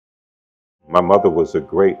My mother was a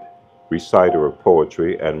great reciter of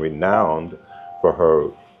poetry and renowned for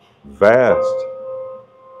her vast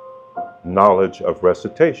knowledge of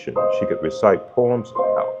recitation. She could recite poems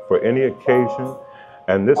for any occasion,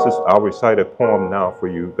 and I'll recite a poem now for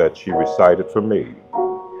you that she recited for me.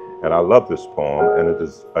 And I love this poem, and it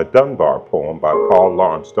is a Dunbar poem by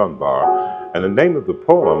Laurence Dunbar. And the name of the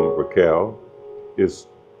poem, Raquel, is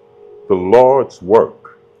The Lord's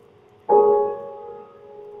Work.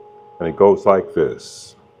 And it goes like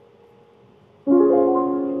this.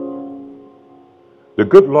 The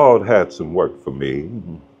good Lord had some work for me,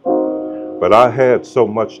 but I had so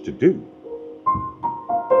much to do,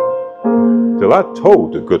 till I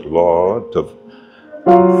told the good Lord to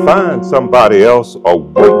find somebody else or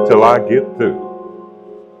wait till I get through.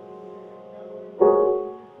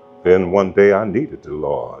 Then one day I needed the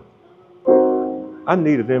Lord. I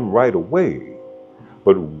needed him right away,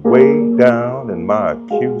 but way down in my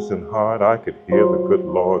accusing heart I could hear the good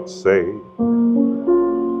Lord say,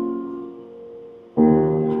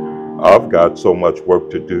 I've got so much work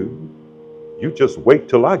to do, you just wait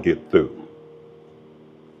till I get through.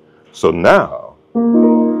 So now,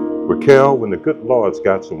 Raquel, when the good Lord's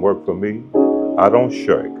got some work for me, I don't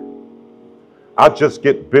shirk. I just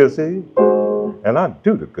get busy and I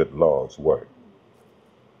do the good Lord's work.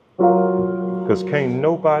 'Cause can't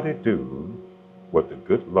nobody do what the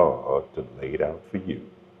good Lord done laid out for you.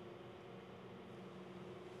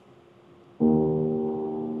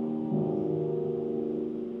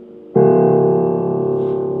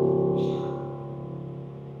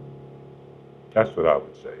 That's what I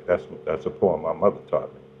would say. That's a poem my mother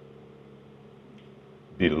taught me.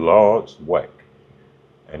 The Lord's work.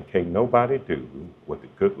 And can't nobody do what the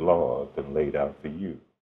good Lord done laid out for you.